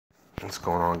What's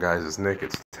going on, guys? It's Nick.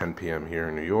 It's 10 p.m. here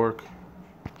in New York.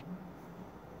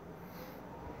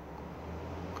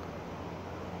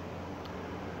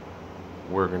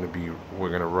 We're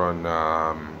gonna run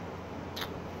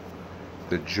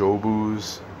the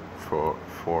Jobus for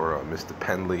Mr.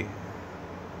 Pendley.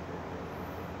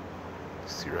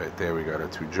 See right there, we got our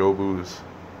two Jobus,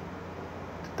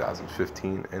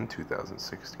 2015 and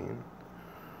 2016.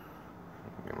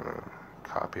 I'm gonna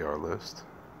copy our list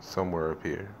somewhere up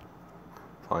here.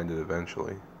 Find it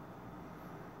eventually.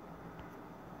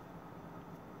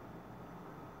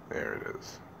 There it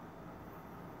is.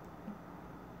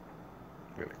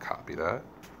 I'm gonna copy that.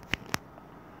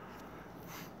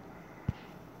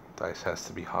 Dice has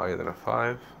to be higher than a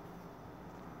 5.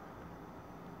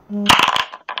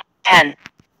 10.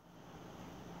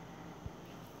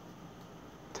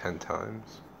 10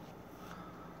 times.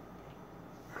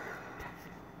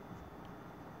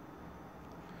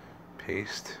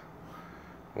 Paste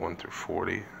 1 through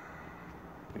 40. You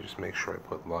just make sure I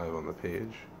put live on the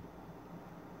page.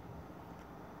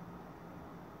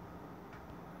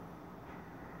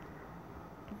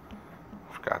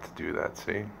 Forgot to do that,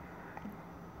 see?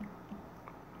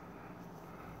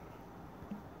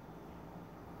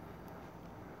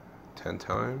 Ten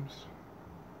times.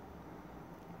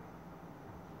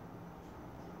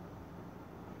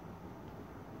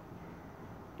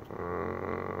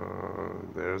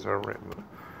 There's our random.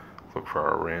 Look for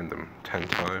our random 10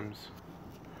 times.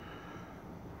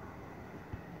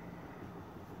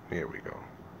 Here we go.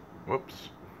 Whoops.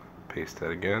 Paste that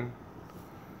again.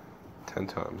 10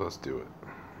 times. Let's do it.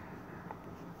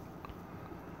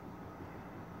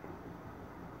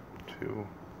 2,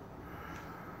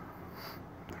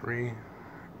 3,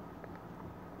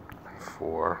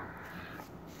 4,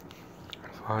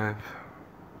 5,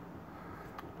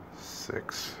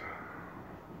 6,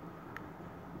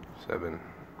 7,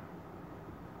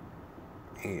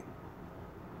 8,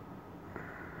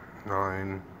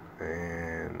 9,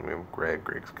 and we have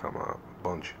Greg's come up a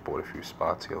bunch. Bought a few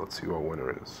spots here. Let's see who our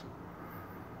winner is.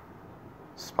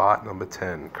 Spot number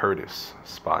 10, Curtis.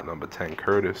 Spot number 10,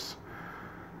 Curtis.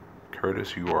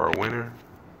 Curtis, you are a winner.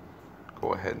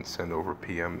 Go ahead and send over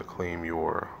PM to claim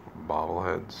your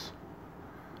bobbleheads.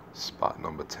 Spot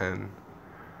number 10,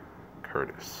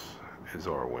 Curtis is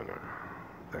our winner.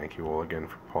 Thank you all again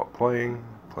for playing.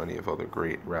 Plenty of other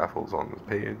great raffles on the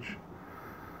page.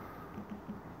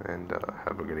 And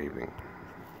have a good evening.